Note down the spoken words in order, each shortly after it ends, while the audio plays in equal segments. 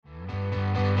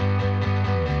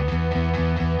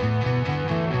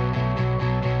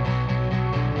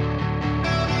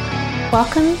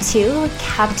Welcome to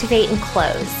Captivate and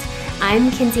Close.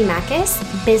 I'm Kinsey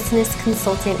Makis, business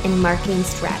consultant and marketing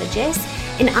strategist,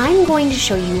 and I'm going to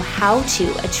show you how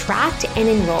to attract and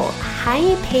enroll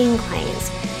high-paying clients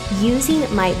using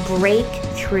my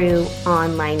breakthrough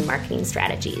online marketing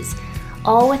strategies,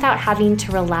 all without having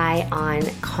to rely on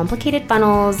complicated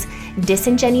funnels,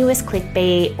 disingenuous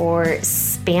clickbait, or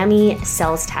spammy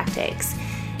sales tactics.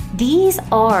 These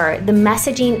are the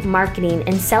messaging, marketing,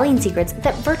 and selling secrets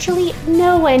that virtually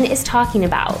no one is talking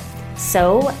about.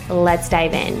 So let's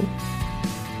dive in.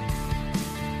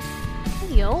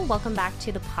 Hey, yo, welcome back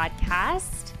to the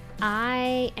podcast.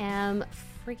 I am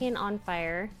freaking on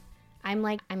fire. I'm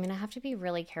going to have to be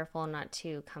really careful not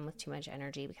to come with too much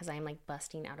energy because I'm like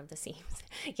busting out of the seams.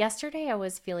 Yesterday, I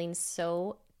was feeling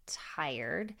so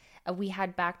tired. We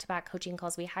had back-to-back coaching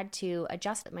calls. We had to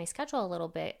adjust my schedule a little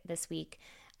bit this week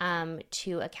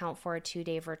to account for a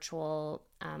 2-day virtual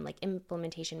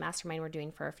implementation mastermind we're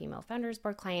doing for our female founders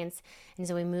board clients. And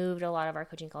so we moved a lot of our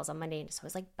coaching calls on Monday. And so it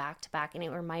was like back to back. And it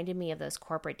reminded me of those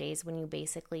corporate days when you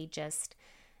basically just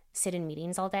sit in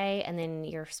meetings all day and then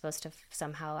you're supposed to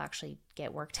somehow actually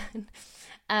get work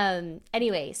done.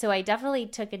 Anyway, so I definitely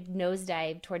took a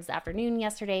nosedive towards the afternoon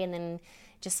yesterday and then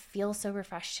just feel so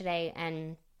refreshed today,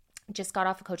 and just got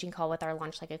off a coaching call with our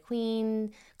Launch Like a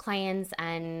Queen clients,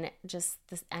 and just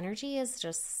this energy is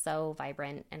just so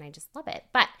vibrant and I just love it.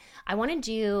 But I want to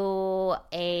do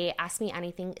a Ask Me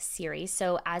Anything series.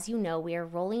 So as you know, we are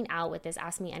rolling out with this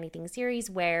Ask Me Anything series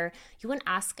where you can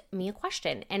ask me a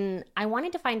question. And I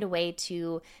wanted to find a way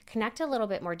to connect a little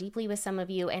bit more deeply with some of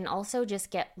you and also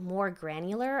just get more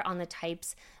granular on the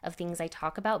types of things I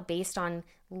talk about based on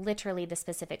literally the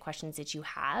specific questions that you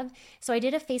have. So I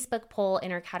did a Facebook poll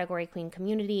in our Category Queen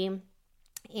community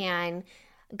and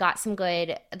got some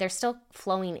good, they're still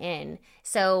flowing in.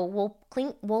 So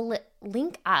we'll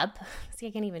link up, see,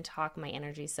 I can't even talk, my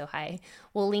energy is so high.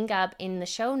 We'll link up in the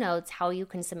show notes how you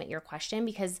can submit your question,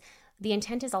 because the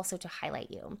intent is also to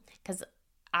highlight you, because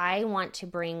I want to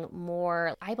bring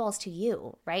more eyeballs to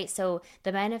you, right? So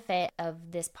the benefit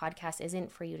of this podcast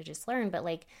isn't for you to just learn, but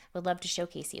would love to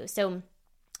showcase you. So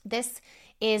this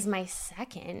is my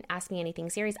second Ask Me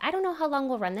Anything series. I don't know how long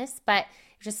we'll run this, but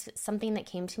just something that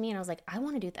came to me and I was like, I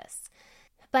want to do this.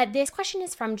 But this question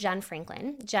is from Jen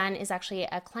Franklin. Jen is actually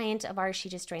a client of ours. She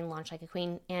just joined Launch Like a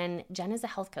Queen, and Jen is a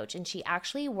health coach, and she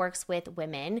actually works with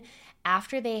women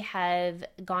after they have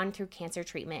gone through cancer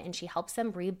treatment, and she helps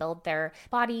them rebuild their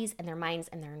bodies and their minds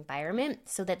and their environment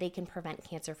so that they can prevent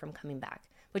cancer from coming back,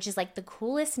 which is like the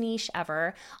coolest niche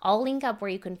ever. I'll link up where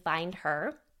you can find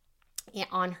her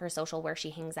on her social, where she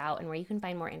hangs out and where you can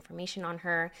find more information on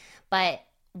her. But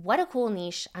what a cool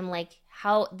niche. I'm like,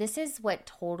 how this is what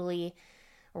totally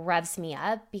revs me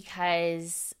up,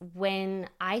 because when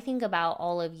I think about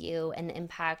all of you and the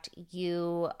impact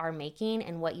you are making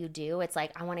and what you do, it's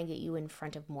like, I want to get you in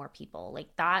front of more people.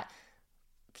 Like, that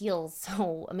feels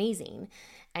so amazing.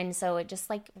 And so it just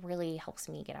really helps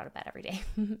me get out of bed every day.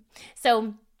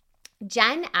 So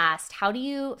Jen asked, how do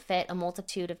you fit a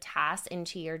multitude of tasks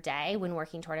into your day when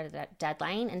working toward a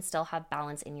deadline and still have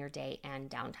balance in your day and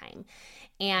downtime?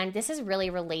 And this is really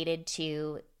related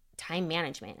to time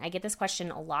management. I get this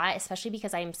question a lot, especially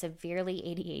because I am severely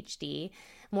ADHD,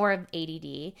 more of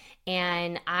ADD,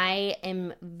 and I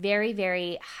am very,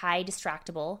 very high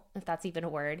distractible, if that's even a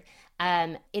word.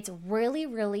 It's really,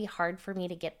 really hard for me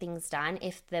to get things done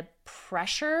if the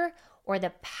pressure or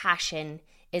the passion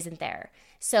isn't there.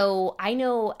 So I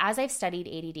know, as I've studied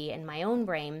ADD in my own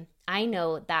brain, I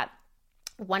know that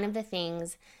one of the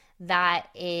things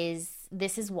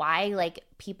this is why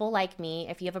people like me,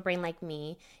 if you have a brain like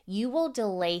me, you will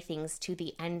delay things to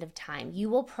the end of time. You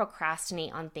will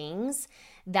procrastinate on things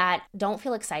that don't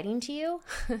feel exciting to you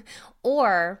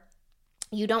or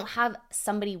you don't have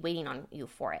somebody waiting on you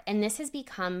for it. And this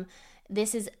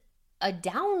is a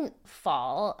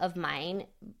downfall of mine,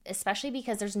 especially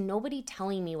because there's nobody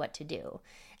telling me what to do.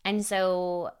 And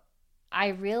so I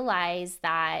realized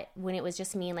that when it was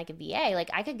just me and a VA,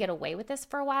 I could get away with this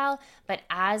for a while, but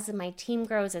as my team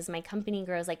grows, as my company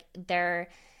grows, there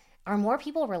are more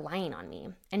people relying on me.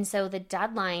 And so the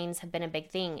deadlines have been a big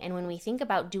thing. And when we think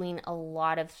about doing a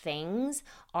lot of things,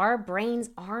 our brains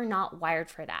are not wired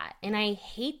for that. And I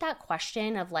hate that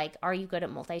question of are you good at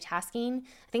multitasking?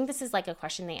 I think this is a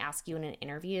question they ask you in an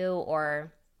interview,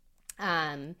 or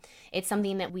it's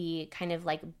something that we kind of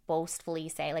boastfully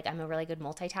say, I'm a really good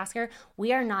multitasker.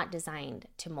 We are not designed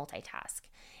to multitask.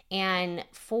 And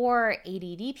for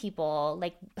ADD people,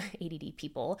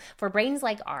 for brains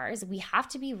like ours, we have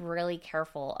to be really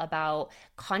careful about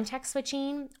context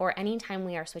switching, or anytime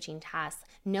we are switching tasks,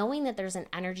 knowing that there's an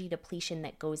energy depletion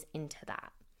that goes into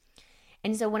that.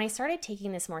 And so when I started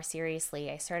taking this more seriously,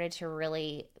 I started to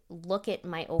really look at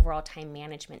my overall time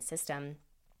management system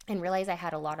and realize I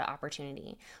had a lot of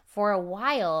opportunity. For a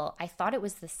while, I thought it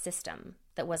was the system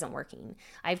that wasn't working.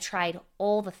 I've tried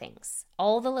all the things,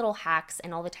 all the little hacks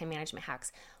and all the time management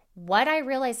hacks. What I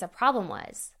realized the problem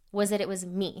was that it was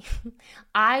me.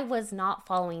 I was not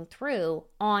following through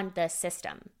on the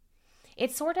system.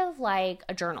 It's sort of like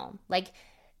a journal. Like,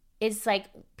 it's like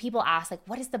people ask, like,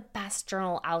 what is the best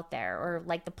journal out there? Or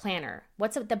like the planner.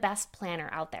 What's the best planner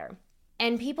out there?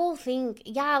 And people think,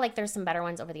 yeah, like there's some better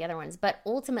ones over the other ones. But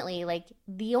ultimately, like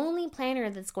the only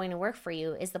planner that's going to work for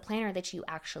you is the planner that you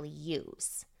actually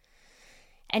use.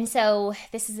 And so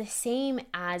this is the same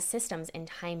as systems and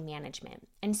time management.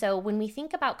 And so when we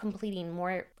think about completing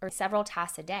more or several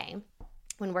tasks a day,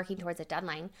 when working towards a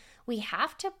deadline, we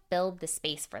have to build the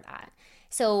space for that.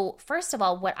 So first of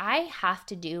all, what I have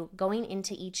to do going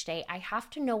into each day, I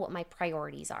have to know what my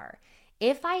priorities are.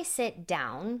 If I sit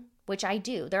down, which I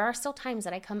do, there are still times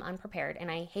that I come unprepared and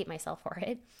I hate myself for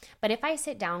it. But if I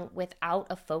sit down without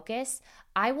a focus,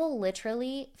 I will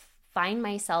literally find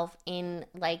myself in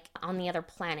like on the other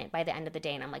planet by the end of the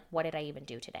day. And I'm like, what did I even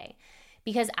do today?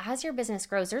 Because as your business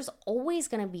grows, there's always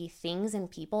going to be things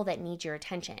and people that need your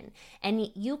attention.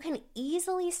 And you can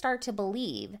easily start to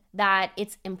believe that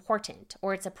it's important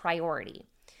or it's a priority,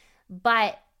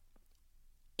 but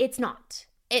it's not.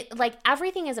 Like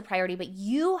everything is a priority, but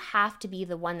you have to be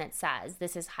the one that says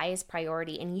this is highest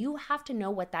priority, and you have to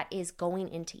know what that is going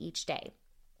into each day.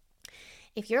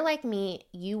 If you're like me,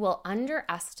 you will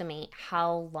underestimate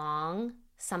how long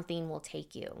something will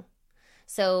take you.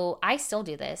 So I still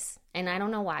do this, and I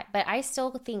don't know why, but I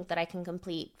still think that I can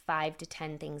complete 5 to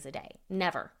 10 things a day.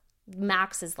 Never.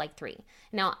 Max is like 3.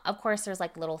 Now, of course, there's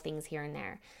like little things here and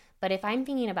there. But if I'm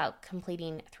thinking about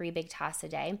completing 3 big tasks a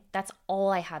day, that's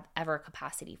all I have ever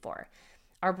capacity for.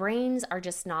 Our brains are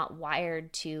just not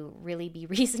wired to really be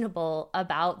reasonable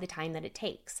about the time that it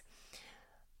takes.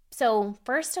 So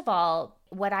first of all,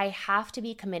 what I have to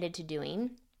be committed to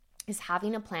doing is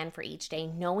having a plan for each day,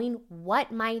 knowing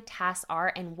what my tasks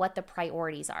are and what the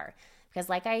priorities are. Because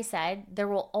like I said, there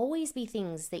will always be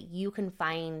things that you can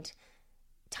find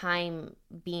time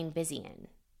being busy in.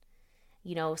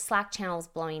 You know, Slack channels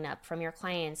blowing up from your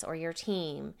clients or your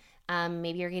team.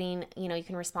 Maybe you're getting, you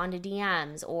can respond to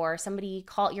DMs, or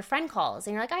your friend calls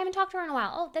and you're like, I haven't talked to her in a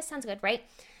while. Oh, this sounds good, right?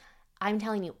 I'm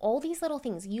telling you, all these little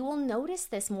things, you will notice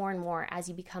this more and more as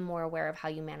you become more aware of how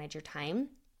you manage your time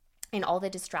and all the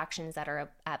distractions that are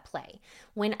at play.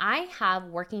 When I have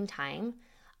working time,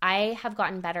 I have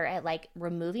gotten better at like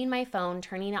removing my phone,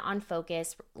 turning it on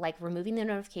focus, like removing the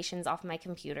notifications off my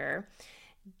computer,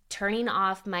 turning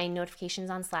off my notifications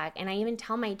on Slack. And I even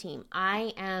tell my team,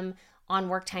 I am on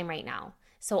work time right now.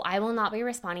 So I will not be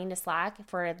responding to Slack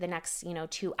for the next,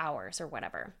 2 hours or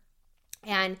whatever.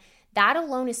 And that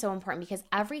alone is so important, because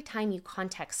every time you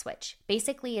context switch,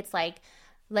 basically it's like,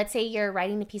 let's say you're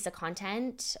writing a piece of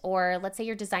content, or let's say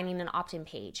you're designing an opt-in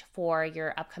page for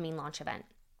your upcoming launch event.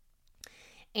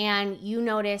 And you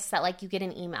notice that like you get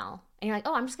an email and you're like,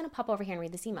 oh, I'm just going to pop over here and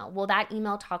read this email. Well, that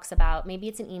email talks about, maybe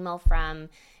it's an email from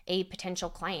a potential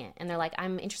client and they're like,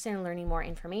 I'm interested in learning more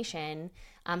information.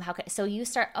 So you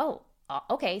start,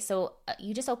 okay. So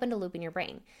you just opened a loop in your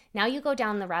brain. Now you go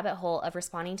down the rabbit hole of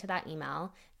responding to that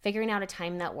email, figuring out a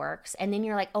time that works. And then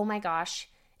you're like, oh my gosh,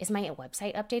 is my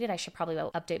website updated? I should probably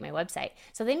update my website.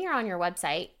 So then you're on your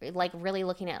website, like really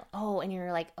looking at, and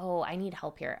you're like, I need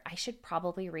help here. I should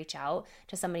probably reach out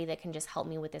to somebody that can just help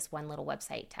me with this one little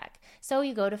website tech. So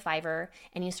you go to Fiverr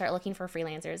and you start looking for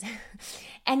freelancers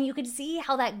and you could see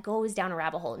how that goes down a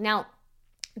rabbit hole. Now,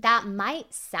 that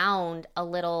might sound a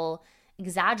little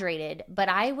exaggerated, but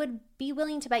I would be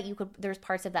willing to bet there's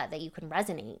parts of that you can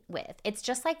resonate with. It's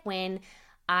just like when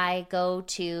I go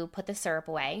to put the syrup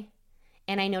away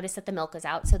and I notice that the milk is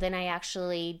out. So then I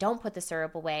actually don't put the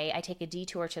syrup away. I take a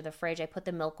detour to the fridge. I put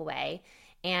the milk away.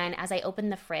 And as I open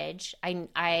the fridge,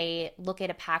 I look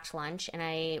at a packed lunch and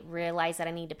I realize that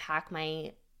I need to pack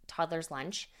my toddler's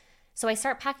lunch. So I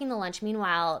start packing the lunch.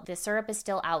 Meanwhile, the syrup is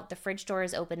still out. The fridge door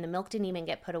is open. The milk didn't even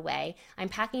get put away. I'm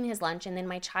packing his lunch. And then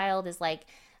my child is like,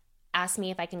 ask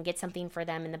me if I can get something for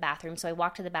them in the bathroom. So I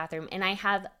walk to the bathroom and I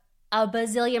have a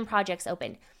bazillion projects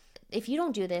open. If you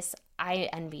don't do this, I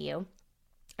envy you.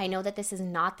 I know that this is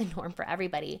not the norm for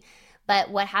everybody,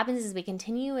 but what happens is we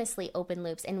continuously open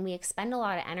loops and we expend a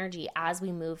lot of energy as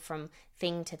we move from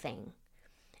thing to thing.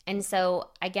 And so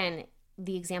again,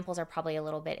 the examples are probably a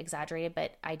little bit exaggerated,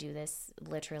 but I do this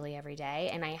literally every day,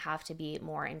 and I have to be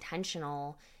more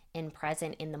intentional and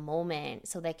present in the moment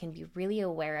so that I can be really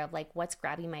aware of like what's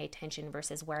grabbing my attention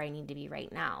versus where I need to be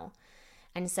right now.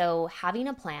 And so having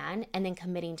a plan and then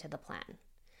committing to the plan.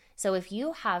 So if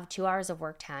you have 2 hours of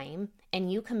work time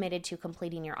and you committed to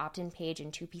completing your opt-in page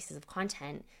and 2 pieces of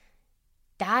content,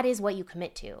 that is what you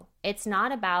commit to. It's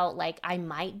not about like, I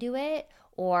might do it,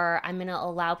 or I'm going to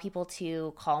allow people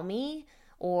to call me,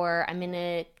 or I'm going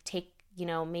to take,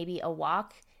 maybe a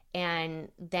walk. And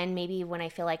then maybe when I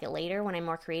feel like it later, when I'm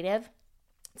more creative,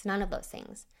 it's none of those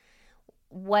things.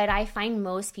 What I find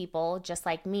most people, just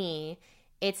like me,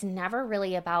 it's never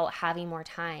really about having more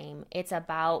time. It's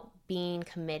about being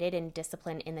committed and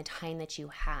disciplined in the time that you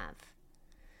have.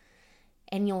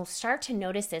 And you'll start to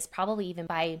notice this probably even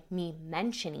by me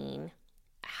mentioning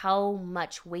how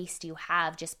much waste you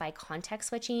have just by context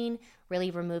switching,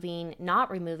 really not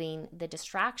removing the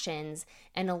distractions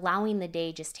and allowing the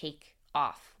day just take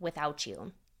off without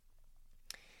you.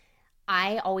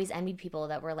 I always envied people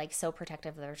that were like so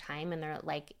protective of their time, and they're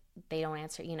like, they don't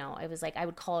answer. It was like I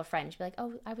would call a friend and be like,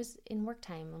 oh, I was in work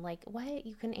time. I'm like, what?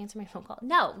 You couldn't answer my phone call?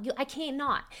 No, I can't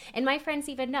not. And my friends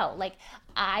even know, like,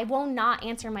 I will not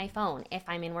answer my phone if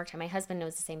I'm in work time. My husband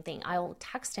knows the same thing. I will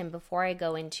text him before I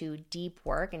go into deep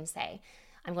work and say,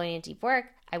 I'm going into deep work.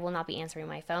 I will not be answering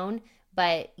my phone,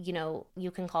 but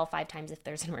you can call 5 times if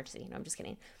there's an emergency. No, I'm just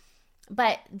kidding.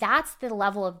 But that's the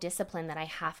level of discipline that I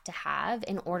have to have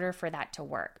in order for that to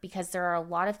work, because there are a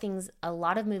lot of things, a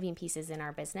lot of moving pieces in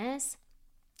our business,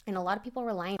 and a lot of people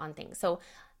relying on things. So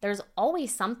there's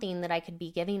always something that I could be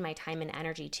giving my time and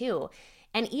energy to.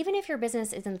 And even if your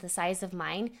business isn't the size of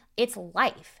mine, it's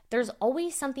life. There's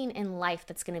always something in life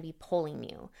that's going to be pulling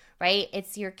you, right?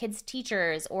 It's your kids'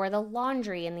 teachers, or the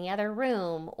laundry in the other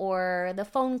room, or the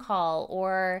phone call,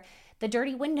 or the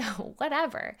dirty window,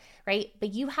 whatever, right?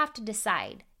 But you have to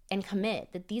decide and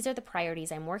commit that these are the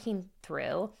priorities I'm working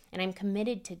through, and I'm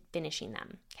committed to finishing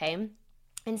them, okay?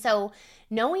 And so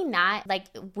knowing that, like,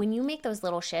 when you make those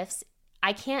little shifts,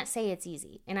 I can't say it's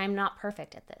easy, and I'm not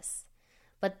perfect at this,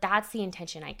 but that's the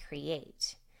intention I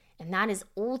create. And that is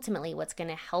ultimately what's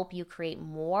going to help you create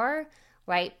more,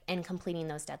 right? And completing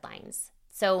those deadlines.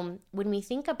 So when we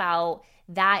think about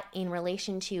that in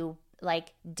relation to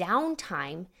like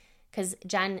downtime, because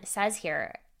Jen says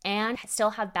here, and still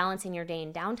have balance in your day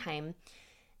and downtime,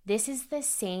 this is the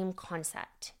same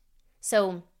concept.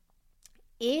 So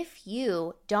if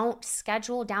you don't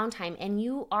schedule downtime and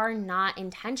you are not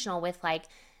intentional with like,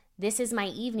 this is my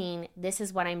evening, this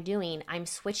is what I'm doing, I'm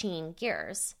switching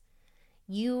gears,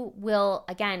 you will,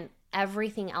 again,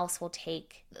 everything else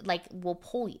will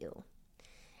pull you.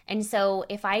 And so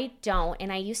if I don't,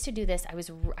 and I used to do this,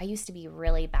 I used to be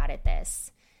really bad at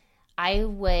this. I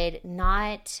would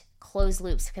not close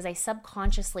loops because I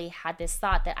subconsciously had this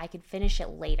thought that I could finish it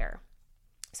later.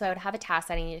 So I would have a task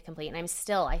that I needed to complete, and I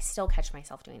still catch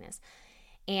myself doing this.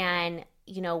 And,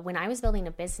 when I was building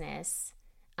a business,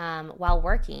 while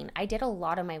working, I did a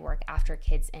lot of my work after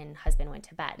kids and husband went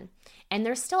to bed. And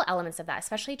there's still elements of that,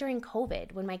 especially during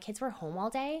COVID. When my kids were home all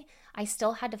day, I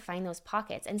still had to find those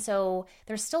pockets. And so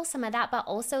there's still some of that, but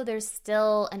also there's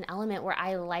still an element where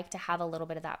I like to have a little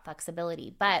bit of that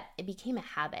flexibility, but it became a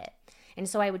habit. And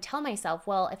so I would tell myself,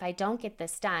 well, if I don't get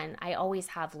this done, I always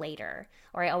have later,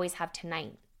 or I always have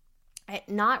tonight.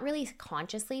 Not really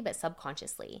consciously, but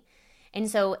subconsciously. And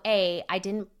so I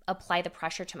didn't apply the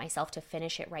pressure to myself to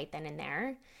finish it right then and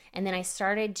there. And then I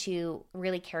started to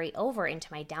really carry over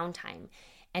into my downtime.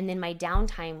 And then my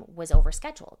downtime was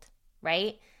overscheduled,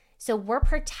 right? So we're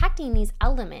protecting these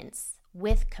elements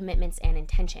with commitments and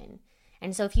intention.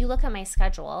 And so if you look at my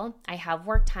schedule, I have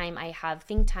work time, I have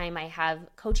think time, I have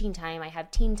coaching time, I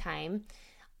have team time.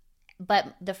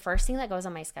 But the first thing that goes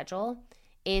on my schedule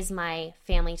is my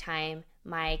family time,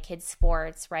 my kids'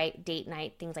 sports, right? Date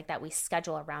night, things like that. We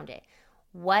schedule around it.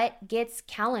 What gets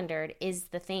calendared is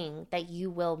the thing that you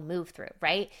will move through,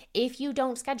 right? If you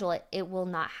don't schedule it, it will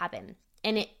not happen.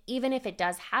 And even if it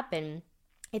does happen,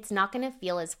 it's not going to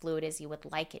feel as fluid as you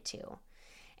would like it to.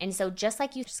 And so just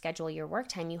like you schedule your work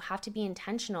time, you have to be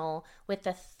intentional with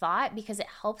the thought, because it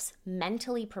helps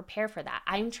mentally prepare for that.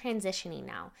 I'm transitioning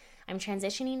now. I'm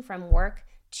transitioning from work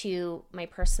to my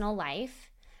personal life,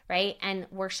 right? And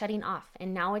we're shutting off.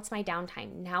 And now it's my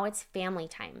downtime. Now it's family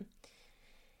time.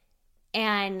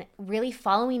 And really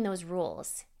following those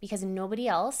rules, because nobody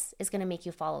else is going to make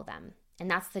you follow them.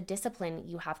 And that's the discipline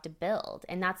you have to build.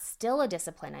 And that's still a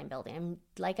discipline I'm building.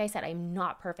 Like I said, I'm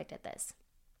not perfect at this.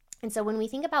 And so when we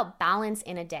think about balance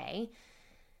in a day,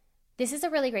 this is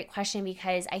a really great question,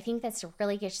 because I think that's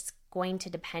really just going to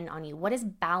depend on you. What does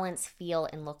balance feel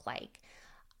and look like?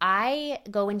 I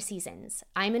go in seasons.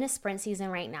 I'm in a sprint season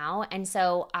right now. And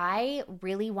so I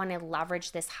really want to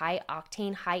leverage this high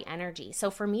octane, high energy.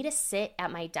 So for me to sit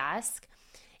at my desk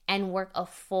and work a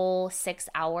full 6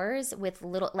 hours with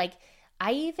little, like,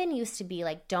 I even used to be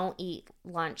like, don't eat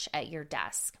lunch at your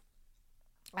desk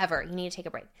ever. You need to take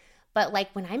a break. But like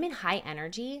when I'm in high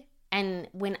energy and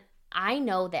when I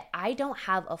know that I don't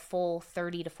have a full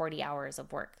 30 to 40 hours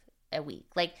of work a week,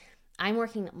 like I'm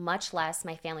working much less.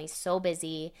 My family's so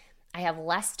busy. I have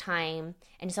less time.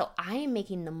 And so I am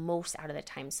making the most out of the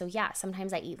time. So yeah,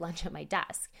 sometimes I eat lunch at my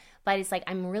desk, but it's like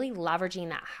I'm really leveraging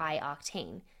that high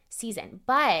octane season.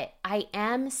 But I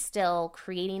am still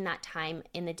creating that time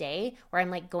in the day where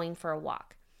I'm like going for a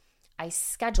walk. I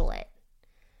schedule it.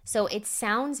 So it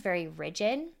sounds very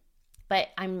rigid, but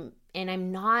I'm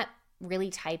not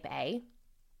really type A,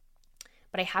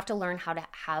 but I have to learn how to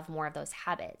have more of those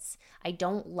habits. I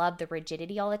don't love the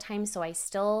rigidity all the time, so I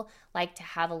still like to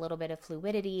have a little bit of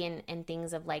fluidity and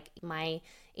things of like my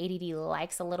ADD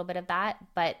likes a little bit of that,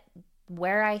 but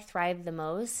where I thrive the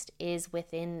most is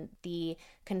within the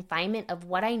confinement of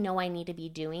what I know I need to be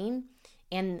doing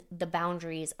and the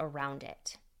boundaries around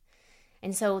it.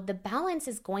 And so the balance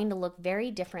is going to look very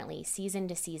differently season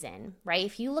to season, right?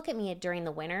 If you look at me during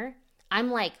the winter, I'm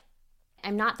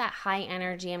not that high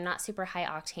energy. I'm not super high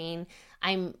octane.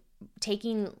 I'm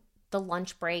taking the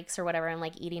lunch breaks or whatever. I'm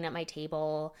like eating at my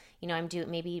table. You know, I'm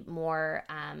doing maybe more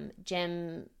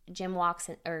gym walks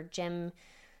or gym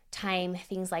time,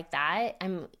 things like that.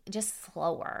 I'm just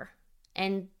slower.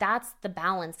 And that's the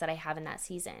balance that I have in that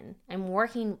season. I'm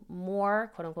working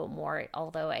more, quote unquote, more,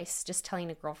 although I was just telling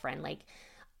a girlfriend, like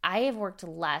I have worked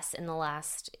less in the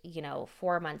last,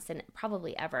 4 months than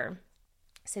probably ever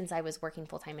since I was working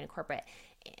full-time in corporate.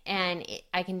 And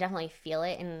I can definitely feel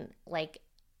it. And like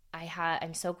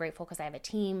I'm so grateful because I have a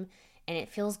team and it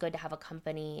feels good to have a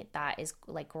company that is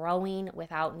like growing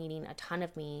without needing a ton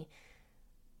of me.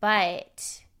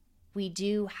 But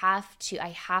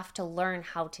I have to learn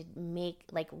how to make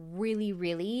like really,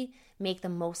 really make the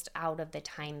most out of the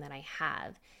time that I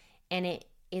have. And it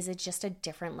is just a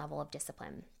different level of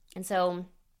discipline. And so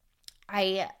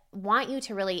I want you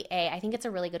to really, I think it's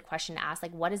a really good question to ask,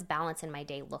 like, what does balance in my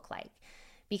day look like?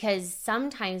 Because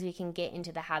sometimes we can get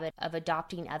into the habit of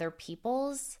adopting other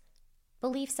people's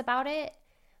beliefs about it.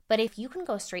 But if you can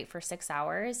go straight for 6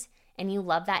 hours and you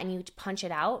love that and you punch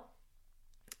it out,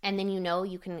 and then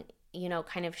you can,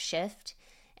 kind of shift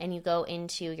and you go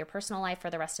into your personal life for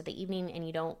the rest of the evening and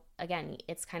you don't, again,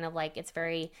 it's kind of like it's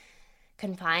very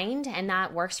confined and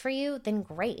that works for you, then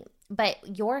great.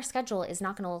 But your schedule is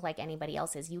not going to look like anybody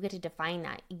else's. You get to define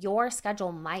that. Your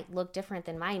schedule might look different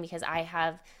than mine because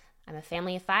I'm a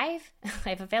family of 5. I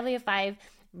have a family of 5,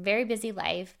 very busy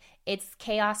life. It's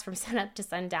chaos from sunup to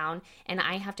sundown, and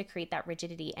I have to create that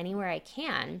rigidity anywhere I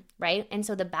can, right? And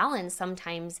so the balance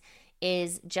sometimes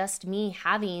is just me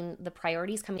having the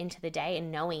priorities come into the day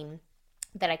and knowing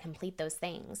that I complete those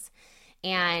things.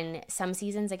 And some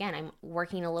seasons, again, I'm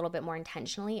working a little bit more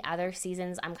intentionally. Other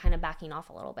seasons, I'm kind of backing off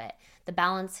a little bit. The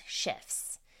balance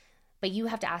shifts. But you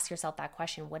have to ask yourself that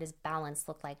question, what does balance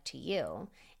look like to you?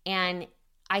 And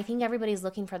I think everybody's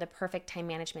looking for the perfect time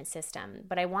management system,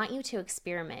 but I want you to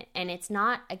experiment. And it's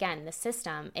not, again, the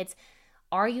system, it's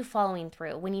are you following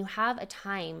through? When you have a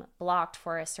time blocked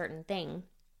for a certain thing,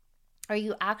 are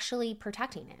you actually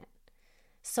protecting it?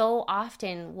 So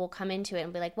often we'll come into it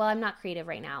and be like, well, I'm not creative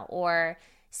right now, or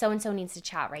so-and-so needs to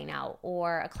chat right now,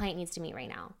 or a client needs to meet right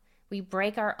now. We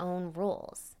break our own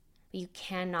rules. You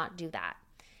cannot do that.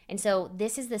 And so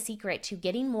this is the secret to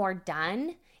getting more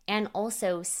done and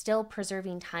also still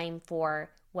preserving time for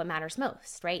what matters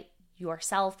most, right?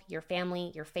 Yourself, your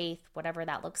family, your faith, whatever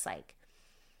that looks like.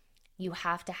 You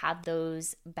have to have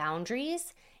those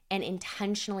boundaries and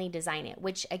intentionally design it,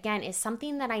 which again is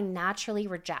something that I naturally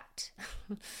reject.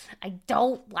 I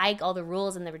don't like all the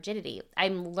rules and the rigidity.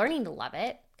 I'm learning to love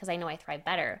it because I know I thrive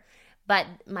better, but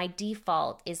my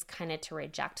default is kind of to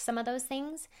reject some of those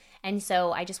things. And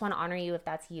so I just want to honor you if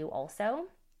that's you also.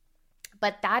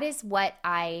 But that is what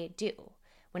I do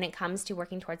when it comes to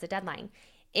working towards a deadline.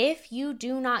 If you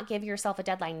do not give yourself a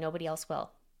deadline, nobody else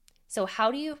will. So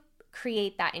how do you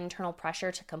create that internal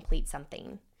pressure to complete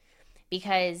something?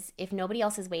 Because if nobody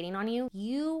else is waiting on you,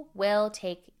 you will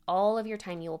take all of your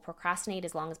time. You will procrastinate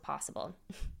as long as possible.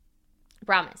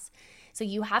 Promise. So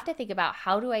you have to think about,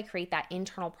 how do I create that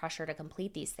internal pressure to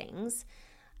complete these things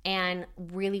and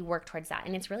really work towards that?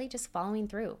 And it's really just following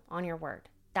through on your word.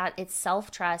 That it's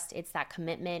self-trust, it's that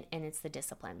commitment, and it's the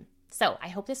discipline. So I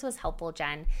hope this was helpful,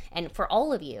 Jen, and for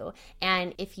all of you.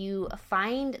 And if you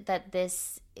find that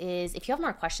if you have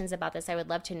more questions about this, I would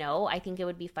love to know. I think it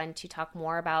would be fun to talk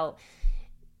more about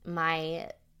my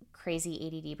crazy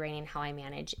ADD brain and how I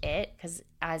manage it. Because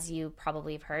as you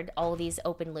probably have heard, all of these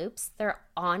open loops, they're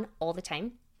on all the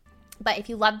time. But if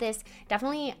you love this,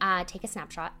 definitely take a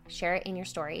snapshot, share it in your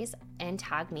stories, and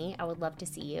tag me. I would love to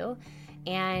see you.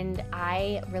 And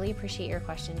I really appreciate your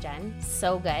question, Jen.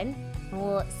 So good.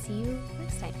 We'll see you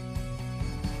next time.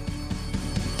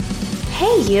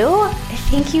 Hey, you.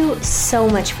 Thank you so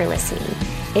much for listening.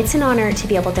 It's an honor to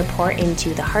be able to pour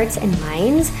into the hearts and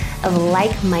minds of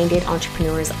like-minded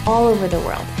entrepreneurs all over the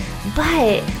world.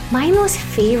 But my most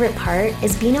favorite part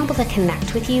is being able to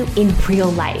connect with you in real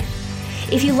life.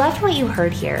 If you loved what you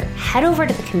heard here, head over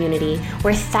to the community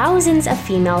where thousands of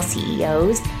female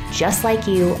CEOs just like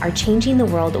you are changing the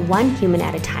world one human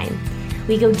at a time.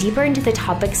 We go deeper into the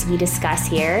topics we discuss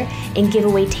here and give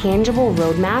away tangible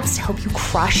roadmaps to help you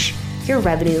crush your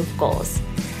revenue goals.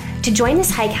 To join this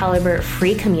high caliber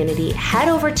free community, head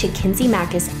over to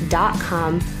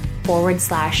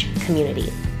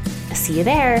kinseymakis.com/community. See you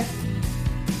there.